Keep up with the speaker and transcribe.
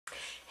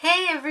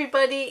Hey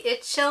everybody,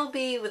 it's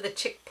Shelby with a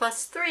Chick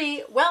Plus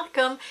 3.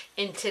 Welcome.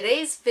 In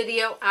today's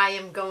video, I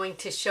am going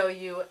to show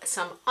you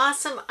some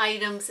awesome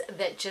items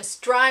that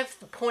just drive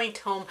the point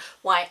home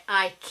why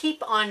I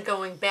keep on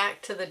going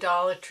back to the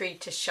Dollar Tree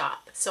to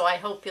shop. So I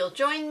hope you'll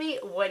join me.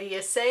 What do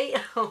you say?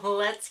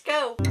 Let's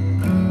go.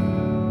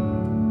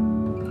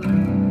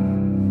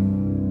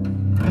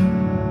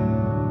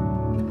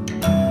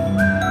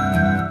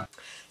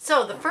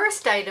 So the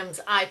first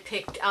items I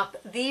picked up,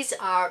 these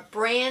are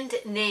brand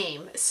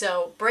name.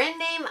 So brand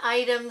name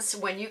items,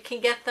 when you can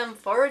get them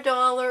for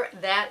 $1,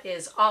 that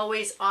is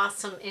always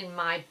awesome in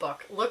my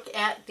book. Look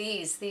at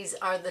these. These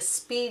are the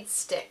Speed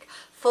Stick,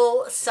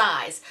 full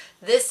size.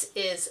 This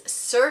is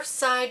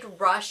Surfside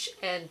Rush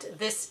and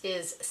this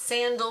is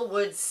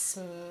Sandalwood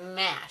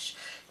Smash.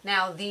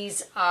 Now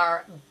these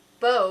are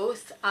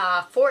both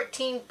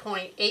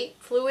 14.8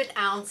 fluid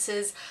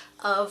ounces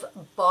of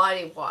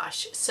body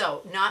wash.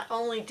 So not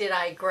only did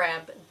I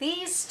grab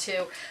these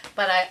two,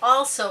 but I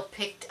also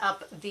picked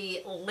up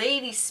the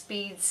Lady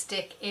Speed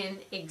Stick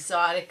in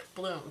Exotic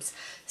Blooms.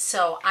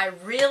 So I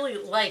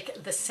really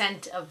like the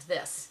scent of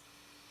this.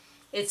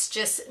 It's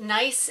just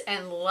nice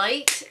and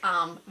light,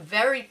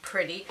 very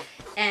pretty.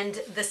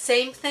 And the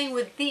same thing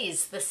with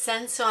these. The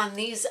scents on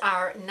these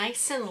are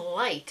nice and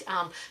light,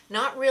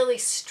 not really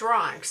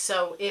strong.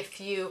 So if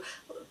you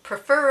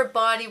prefer a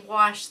body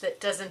wash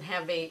that doesn't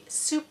have a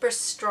super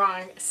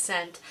strong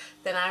scent,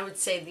 then I would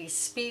say these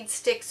Speed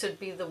Sticks would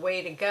be the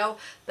way to go.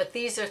 But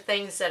these are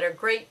things that are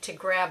great to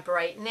grab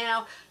right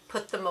now.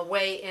 Put them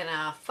away in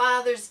a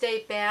Father's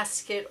Day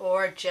basket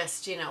or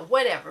just, you know,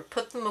 whatever.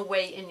 Put them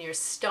away in your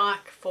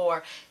stock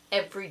for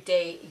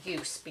everyday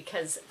use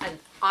because an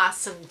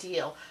awesome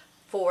deal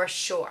for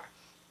sure.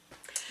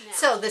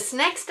 So this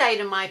next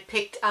item I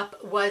picked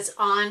up was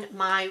on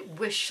my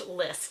wish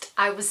list.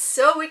 I was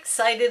so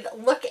excited.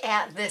 Look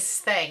at this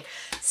thing.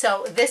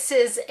 So this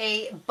is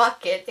a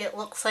bucket. It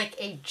looks like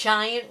a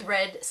giant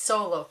red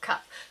Solo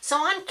cup. So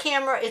on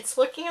camera it's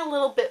looking a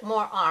little bit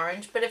more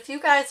orange, but if you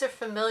guys are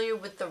familiar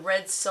with the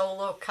red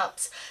Solo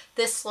cups,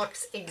 this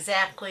looks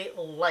exactly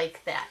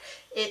like that.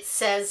 It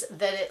says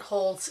that it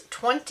holds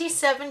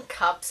 27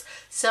 cups,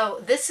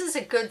 so this is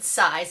a good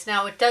size.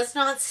 Now it does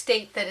not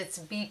state that it's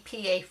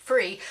BPA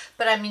free,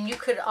 but I mean you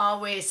could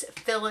always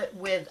fill it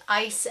with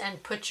ice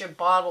and put your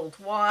bottled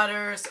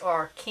waters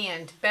or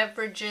canned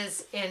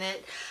beverages in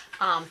it.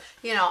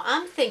 You know,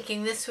 I'm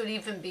thinking this would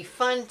even be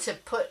fun to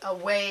put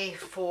away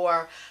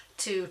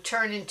to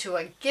turn into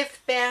a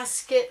gift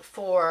basket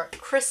for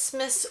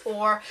Christmas,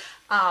 or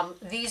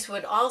these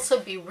would also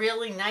be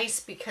really nice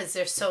because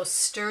they're so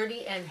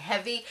sturdy and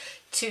heavy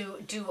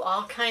to do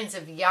all kinds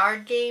of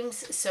yard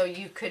games. So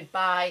you could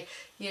buy,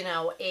 you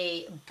know,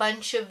 a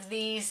bunch of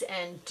these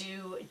and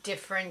do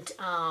different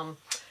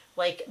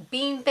like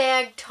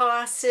beanbag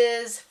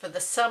tosses for the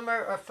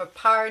summer or for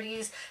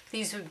parties.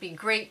 These would be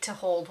great to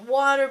hold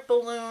water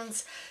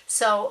balloons.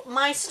 So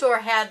my store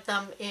had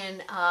them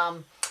in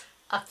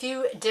a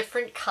few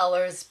different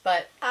colors,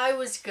 but I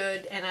was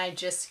good and I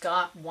just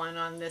got one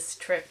on this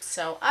trip.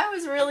 So I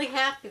was really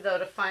happy though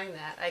to find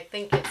that. I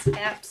think it's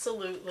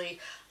absolutely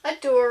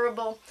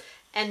adorable.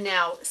 And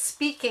now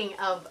speaking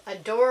of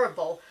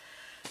adorable,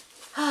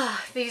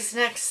 these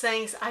next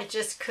things I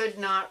just could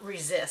not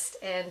resist,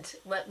 and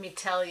let me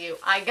tell you,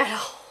 I got a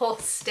whole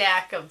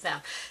stack of them.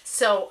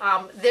 So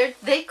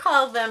they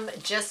call them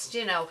just,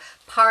 you know,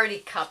 party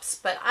cups,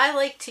 but I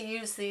like to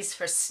use these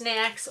for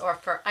snacks or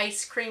for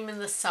ice cream in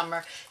the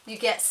summer. You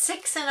get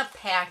 6 in a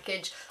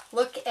package.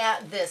 Look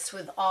at this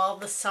with all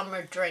the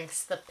summer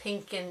drinks, the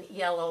pink and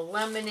yellow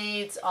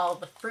lemonades, all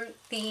the fruit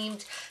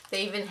themed.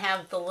 They even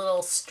have the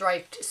little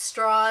striped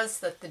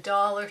straws that the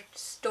dollar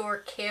store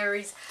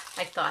carries.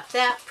 I thought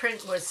that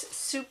print was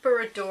super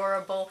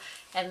adorable.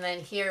 And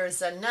then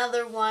here's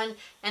another one.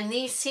 And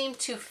these seem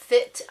to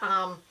fit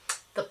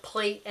the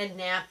plate and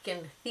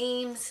napkin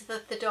themes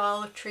that the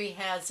Dollar Tree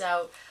has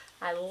out.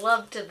 I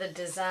loved the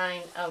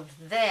design of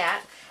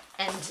that.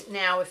 And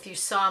now if you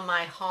saw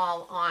my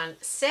haul on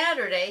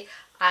Saturday,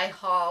 I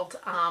hauled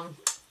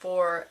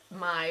for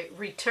my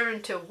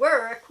return to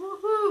work,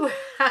 woohoo,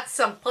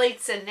 some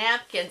plates and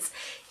napkins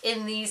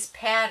in these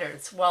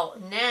patterns. Well,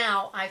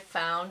 now I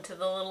found the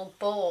little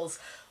bowls.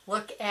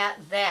 Look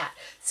at that.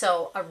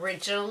 So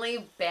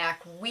originally,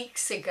 back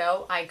weeks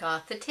ago, I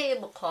got the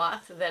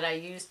tablecloth that I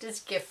used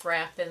as gift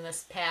wrap in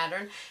this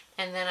pattern.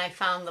 And then I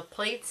found the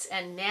plates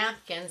and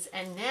napkins,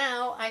 and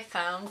now I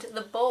found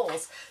the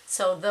bowls.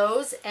 So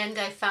those, and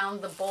I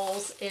found the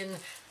bowls in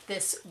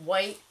this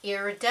white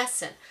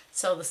iridescent.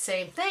 So the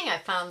same thing, I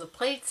found the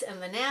plates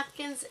and the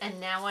napkins, and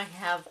now I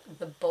have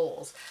the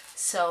bowls.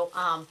 So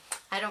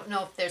I don't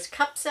know if there's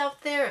cups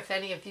out there. If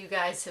any of you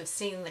guys have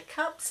seen the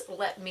cups,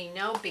 let me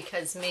know,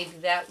 because maybe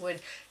that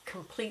would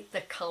complete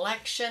the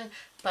collection.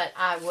 But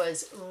I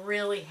was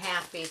really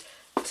happy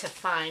to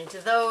find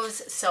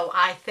those. So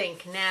I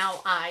think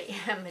now I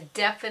am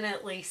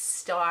definitely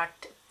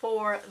stocked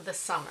for the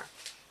summer.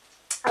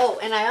 Oh,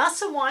 and I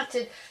also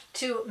wanted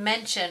to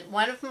mention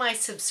one of my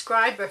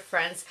subscriber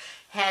friends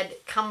had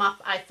come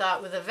up, I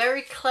thought, with a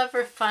very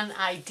clever, fun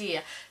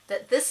idea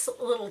that this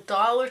little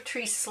Dollar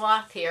Tree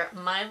sloth here,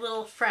 my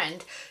little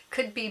friend,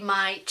 could be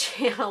my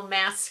channel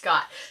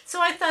mascot. So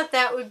I thought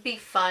that would be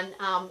fun,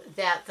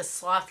 that the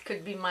sloth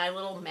could be my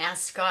little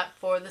mascot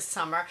for the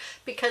summer,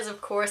 because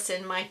of course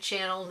in my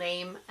channel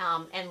name,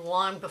 and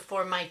long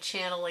before my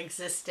channel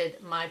existed,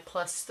 my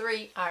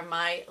 +3 are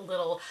my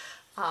little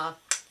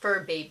fur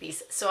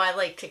babies. So I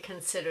like to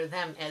consider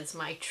them as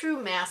my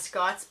true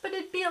mascots, but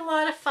it'd be a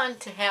lot of fun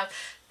to have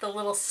the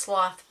little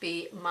sloth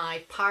be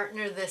my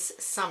partner this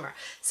summer.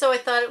 So I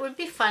thought it would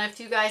be fun.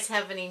 If you guys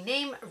have any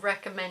name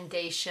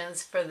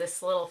recommendations for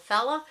this little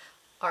fella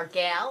or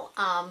gal,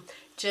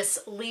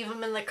 just leave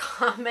them in the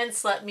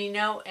comments, let me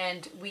know,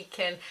 and we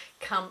can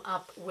come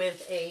up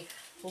with a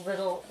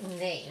little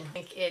name. I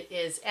think it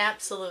is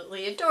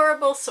absolutely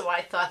adorable, so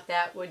I thought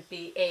that would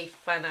be a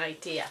fun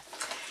idea.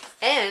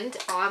 And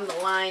on the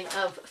line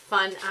of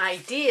fun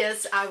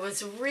ideas, I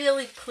was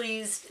really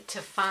pleased to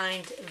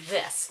find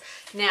this.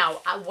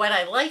 Now, what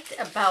I liked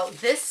about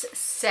this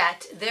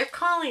set, they're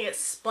calling it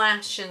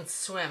Splash and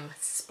Swim,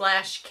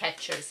 splash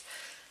catchers.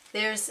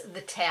 There's the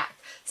tack.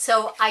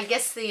 So I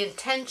guess the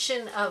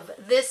intention of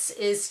this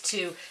is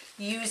to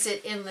use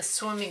it in the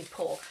swimming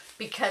pool,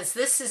 because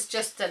this is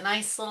just a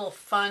nice little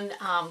fun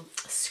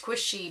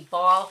squishy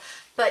ball.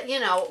 But you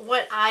know,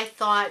 what I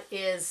thought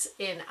is,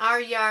 in our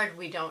yard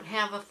we don't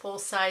have a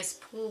full-size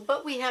pool,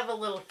 but we have a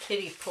little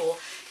kiddie pool,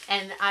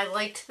 and I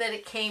liked that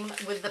it came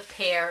with the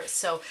pair.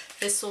 So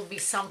this will be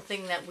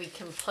something that we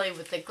can play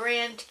with the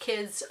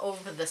grandkids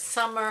over the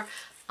summer.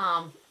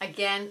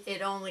 Again,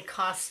 it only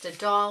cost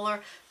 $1.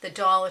 The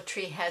Dollar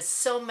Tree has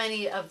so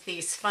many of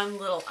these fun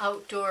little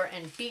outdoor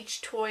and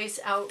beach toys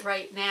out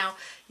right now.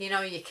 You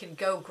know, you can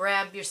go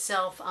grab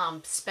yourself,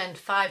 spend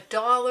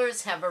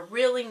 $5, have a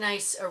really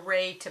nice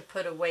array to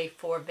put away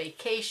for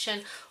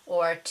vacation,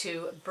 or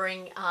to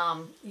bring,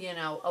 you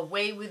know,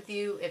 away with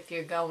you if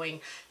you're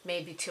going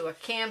maybe to a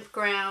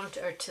campground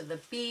or to the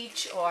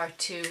beach or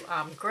to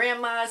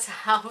grandma's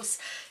house.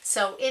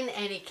 So in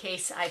any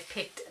case, I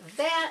picked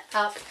that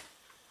up.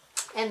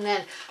 And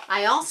then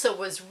I also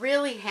was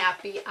really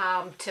happy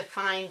to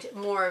find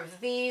more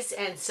of these,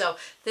 and so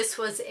this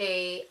was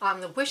on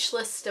the wish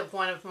list of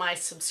one of my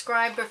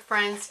subscriber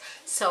friends,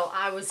 so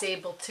I was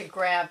able to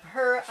grab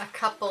her a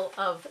couple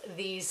of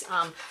these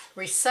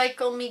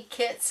Recycle Me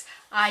kits.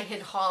 I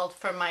had hauled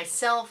for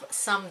myself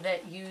some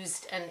that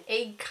used an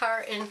egg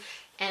carton,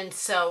 and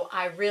so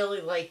I really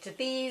liked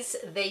these.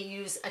 They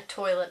use a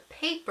toilet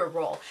paper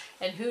roll,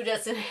 and who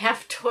doesn't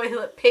have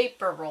toilet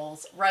paper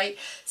rolls, right?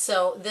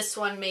 So this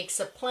one makes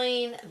a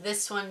plane,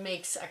 this one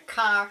makes a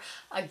car.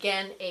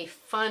 Again, a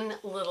fun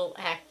little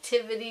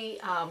activity,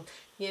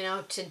 you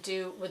know, to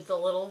do with the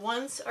little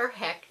ones, or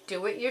heck,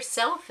 do it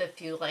yourself if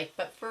you like.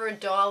 But for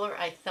 $1,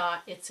 I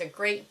thought it's a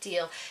great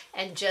deal.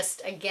 And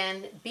just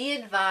again, be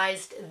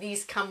advised,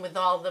 these come with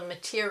all the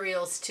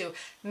materials to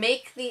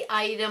make the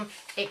item,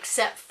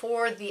 except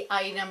for the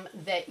item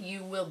that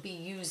you will be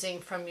using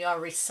from your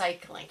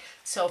recycling.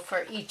 So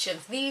for each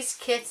of these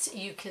kits,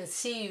 you can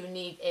see you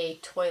need a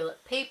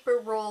toilet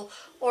paper roll,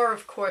 or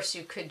of course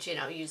you could, you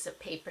know, use a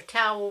paper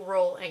towel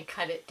roll and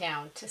cut it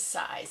down to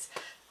size.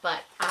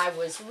 But I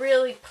was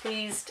really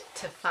pleased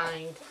to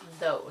find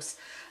those.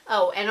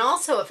 Oh, and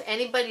also if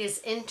anybody is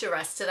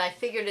interested, I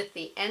figured at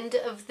the end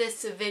of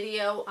this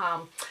video,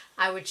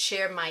 I would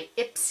share my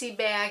Ipsy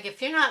bag.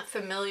 If you're not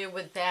familiar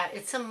with that,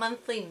 it's a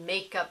monthly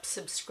makeup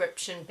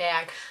subscription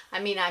bag. I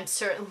mean, I'm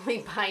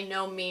certainly by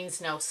no means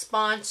no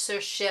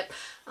sponsorship.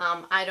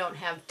 I don't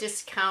have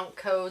discount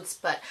codes,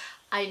 but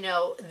I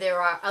know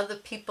there are other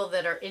people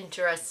that are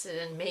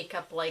interested in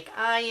makeup like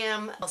I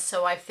am.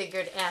 So I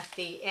figured at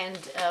the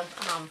end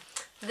of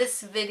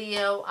this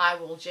video, I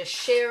will just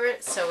share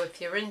it. So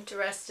if you're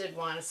interested,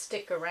 want to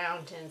stick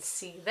around and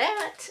see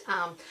that,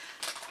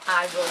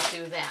 I will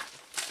do that.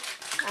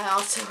 I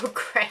also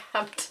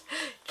grabbed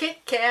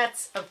Kit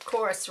Kats, of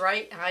course,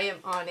 right? I am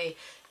on a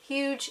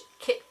huge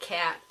Kit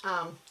Kat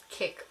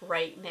kick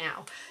right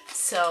now.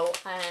 So,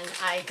 and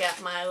I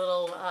got my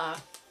little, I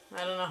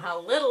don't know how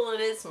little it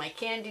is, my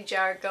candy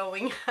jar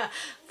going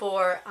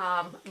for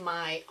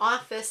my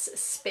office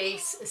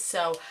space.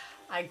 So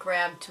I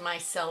grabbed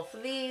myself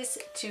these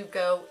to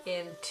go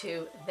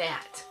into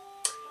that.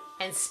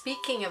 And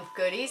speaking of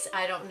goodies,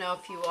 I don't know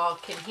if you all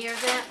can hear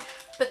that,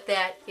 but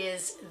that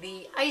is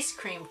the ice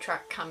cream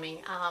truck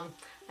coming.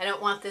 I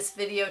don't want this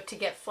video to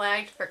get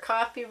flagged for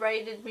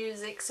copyrighted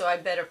music, so I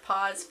better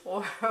pause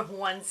for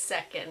 1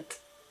 second.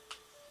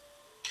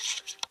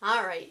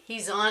 All right,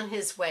 he's on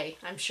his way.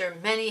 I'm sure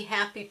many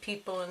happy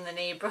people in the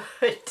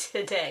neighborhood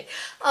today.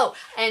 Oh,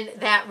 and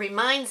that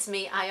reminds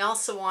me, I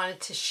also wanted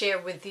to share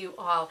with you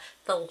all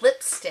the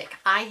lipstick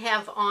I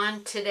have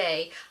on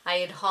today. I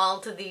had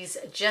hauled these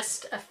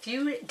just a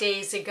few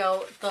days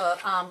ago, the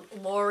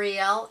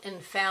L'Oreal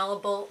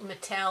Infallible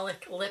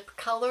Metallic Lip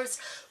Colors.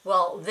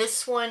 Well,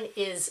 this one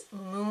is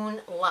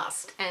Moon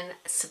Lust, and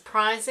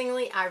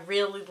surprisingly, I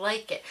really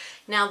like it.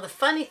 Now, the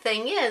funny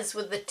thing is,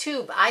 with the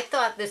tube, I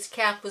thought this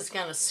cap was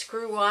going to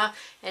screw off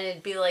and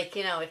it'd be like,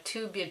 you know, a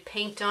tube you'd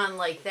paint on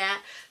like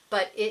that.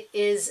 But it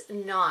is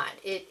not.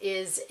 It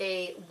is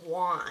a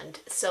wand.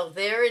 So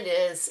there it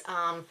is.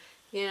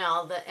 You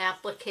know, the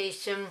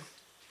application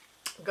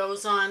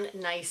goes on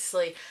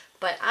nicely.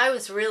 But I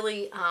was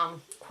really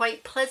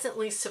quite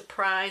pleasantly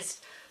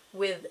surprised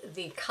with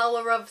the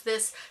color of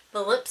this.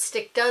 The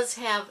lipstick does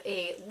have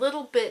a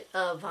little bit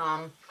of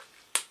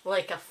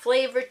like a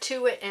flavor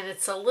to it, and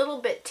it's a little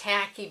bit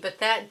tacky, but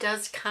that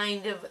does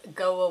kind of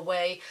go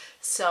away.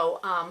 So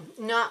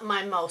not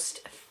my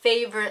most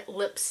favorite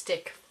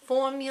lipstick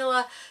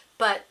formula,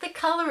 but the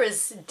color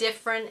is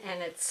different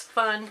and it's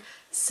fun.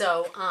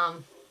 So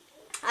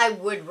I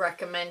would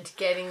recommend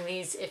getting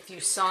these if you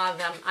saw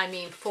them. I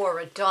mean,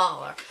 for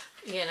 $1,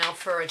 you know,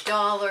 for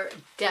 $1,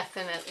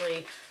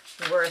 definitely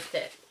worth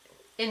it,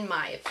 in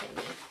my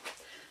opinion.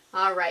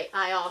 All right,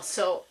 I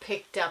also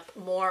picked up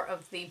more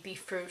of the Be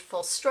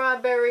Fruitful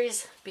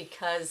strawberries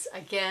because,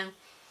 again,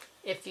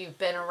 if you've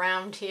been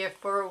around here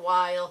for a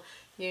while,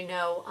 you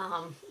know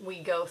we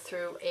go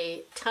through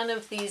a ton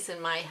of these in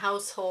my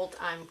household.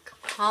 I'm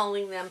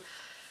calling them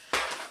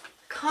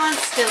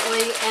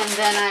constantly. And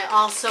then I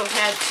also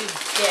had to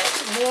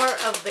get more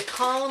of the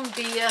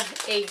Columbia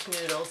egg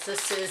noodles.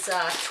 This is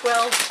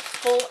 12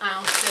 full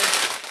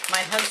ounces. My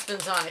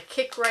husband's on a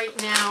kick right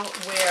now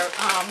where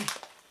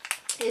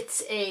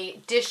it's a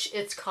dish.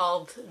 It's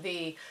called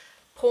the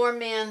Poor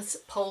Man's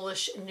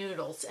Polish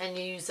Noodles, and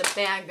you use a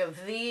bag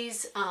of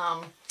these,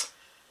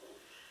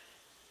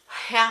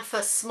 half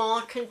a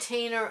small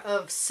container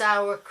of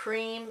sour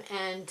cream,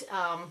 and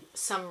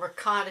some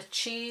ricotta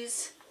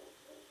cheese,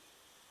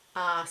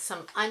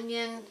 some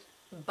onion,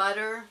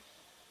 butter,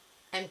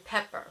 and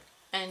pepper.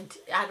 And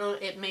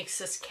it makes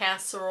this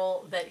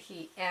casserole that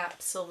he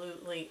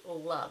absolutely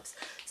loves.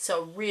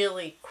 So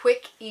really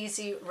quick,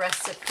 easy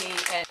recipe,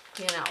 and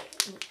you know,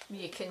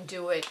 you can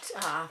do it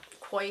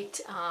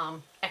quite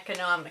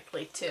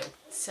economically too.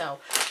 So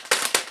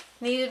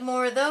needed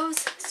more of those,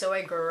 so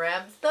I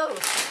grabbed those.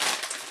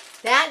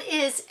 That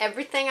is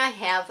everything I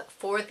have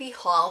for the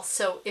haul.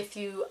 So if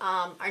you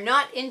are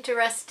not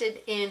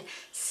interested in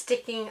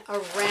sticking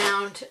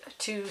around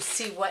to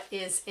see what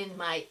is in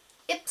my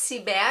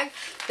Ipsy bag,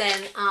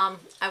 then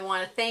I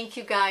want to thank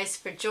you guys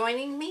for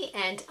joining me,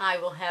 and I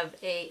will have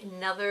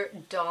another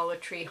Dollar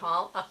Tree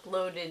haul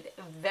uploaded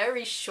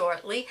very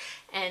shortly.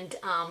 And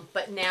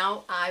but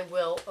now I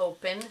will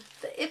open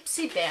the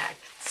Ipsy bag.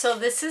 So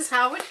this is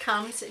how it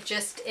comes,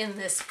 just in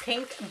this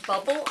pink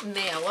bubble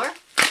mailer.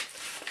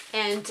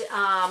 And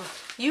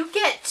you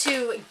get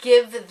to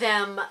give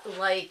them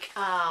like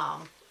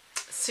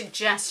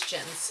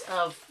suggestions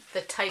of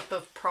the type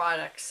of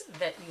products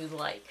that you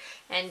like.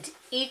 And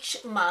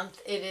each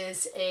month it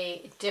is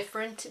a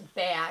different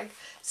bag.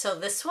 So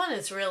this one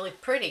is really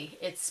pretty.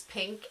 It's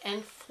pink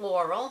and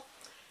floral.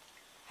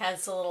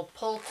 Has a little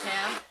pull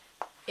tab,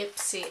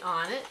 Ipsy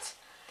on it.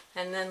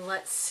 And then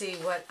let's see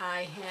what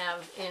I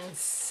have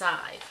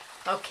inside.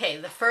 Okay,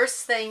 the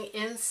first thing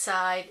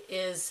inside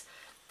is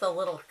the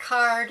little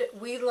card.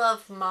 We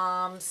love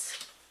moms.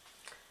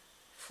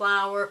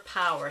 Flower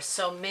Power.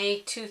 So May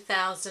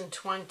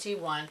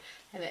 2021.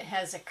 And it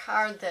has a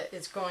card that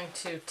is going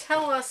to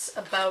tell us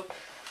about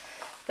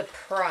the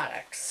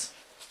products.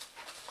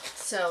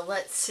 So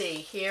let's see.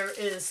 Here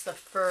is the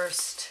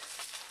first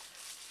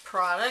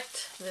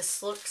product.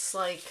 This looks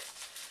like,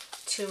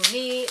 to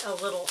me, a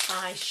little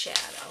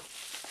eyeshadow.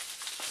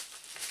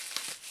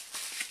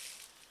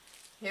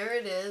 Here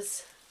it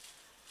is.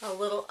 A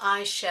little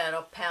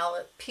eyeshadow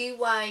palette.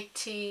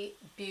 PYT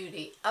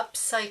Beauty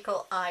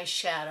Upcycle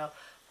Eyeshadow.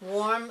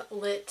 Warm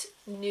Lit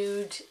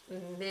Nude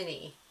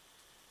Mini.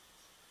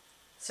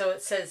 So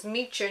it says,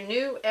 meet your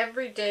new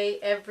everyday,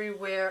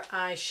 everywhere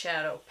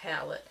eyeshadow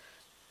palette.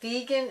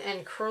 Vegan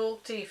and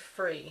cruelty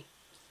free.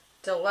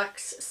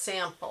 Deluxe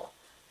sample.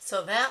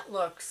 So that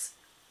looks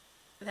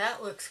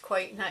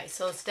quite nice.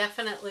 Those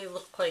definitely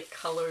look like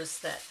colors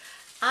that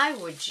I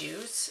would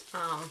use.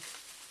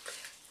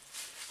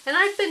 And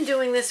I've been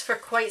doing this for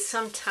quite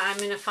some time,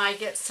 and if I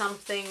get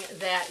something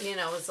that, you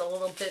know, is a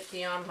little bit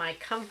beyond my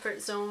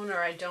comfort zone, or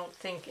I don't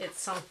think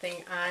it's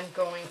something I'm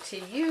going to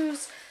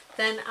use,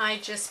 then I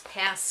just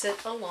pass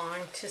it along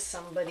to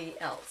somebody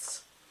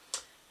else.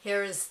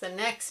 Here is the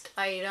next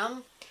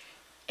item.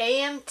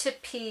 AM to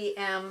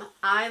PM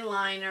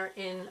eyeliner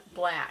in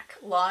black.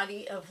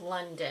 Lottie of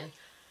London.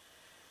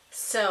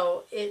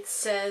 So it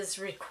says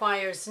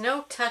requires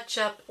no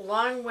touch-up,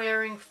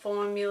 long-wearing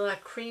formula,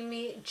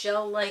 creamy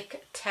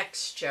gel-like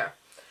texture.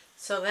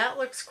 So that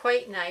looks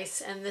quite nice,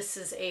 and this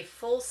is a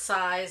full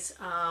size,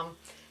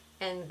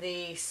 and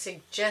the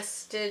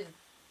suggested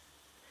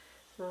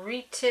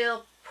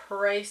retail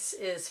price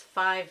is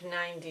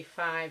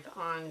 $5.95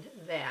 on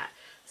that.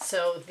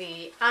 So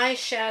the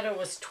eyeshadow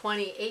was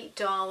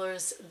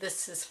 $28.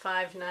 This is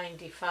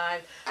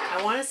 $5.95.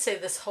 I want to say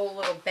this whole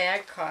little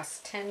bag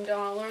costs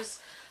 $10.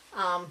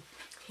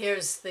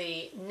 Here's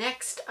the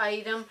next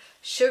item.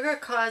 Sugar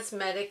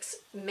Cosmetics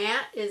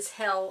Matte as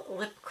Hell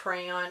Lip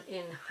Crayon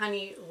in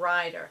Honey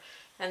Rider.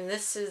 and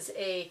this is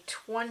a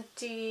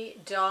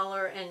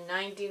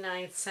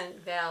 $20.99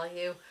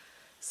 value.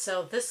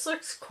 So this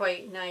looks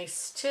quite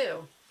nice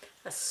too.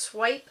 A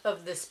swipe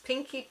of this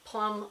Pinky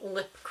Plum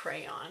lip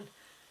crayon.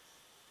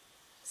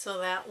 So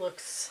that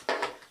looks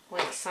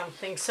like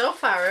something. So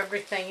far,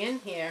 everything in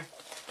here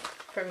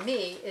for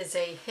me is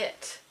a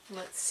hit.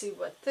 Let's see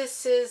what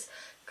this is.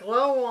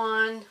 Glow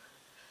On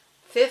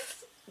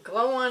Fifth.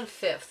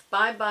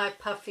 Bye Bye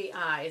Puffy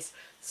Eyes.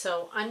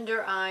 So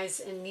under eyes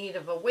in need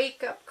of a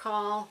wake-up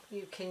call,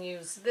 you can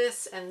use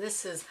this, and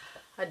this is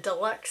a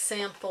deluxe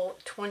sample,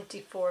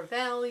 $24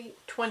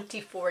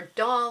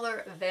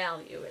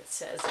 value, it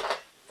says,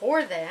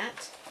 for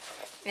that.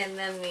 And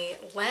then the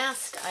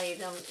last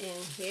item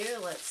in here,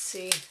 let's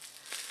see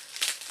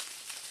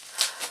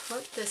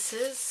what this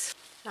is.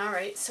 All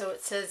right, so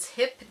it says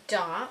Hip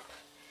Dop,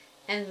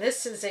 and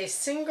this is a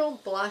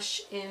single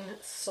blush in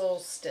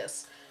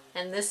Solstice,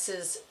 and this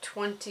is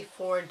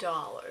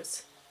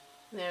 $24.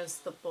 There's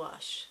the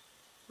blush.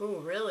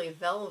 Ooh, really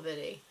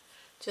velvety.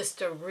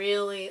 Just a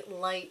really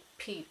light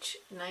peach,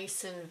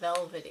 nice and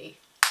velvety.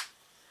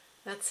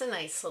 That's a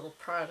nice little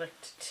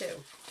product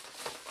too.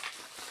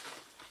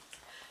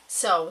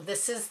 So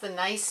this is the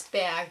nice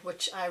bag,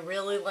 which I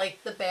really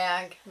like the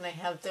bag, and they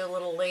have their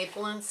little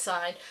label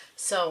inside.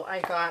 So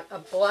I got a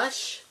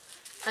blush,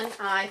 an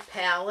eye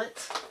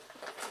palette,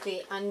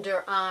 the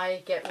under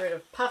eye get rid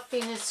of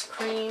puffiness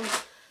cream,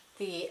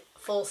 the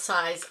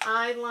full-size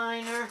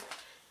eyeliner,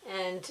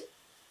 and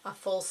a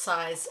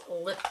full-size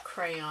lip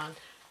crayon.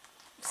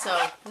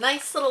 So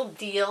nice little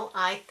deal,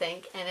 I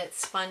think, and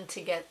it's fun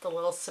to get the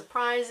little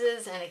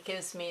surprises, and it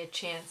gives me a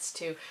chance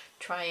to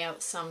try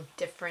out some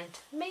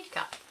different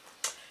makeup.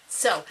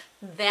 So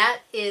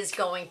that is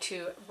going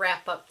to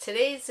wrap up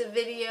today's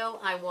video.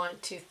 I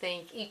want to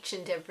thank each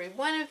and every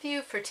one of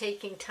you for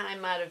taking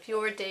time out of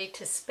your day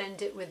to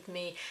spend it with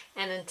me.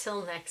 And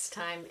until next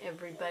time,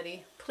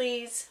 everybody,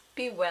 please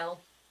be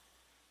well.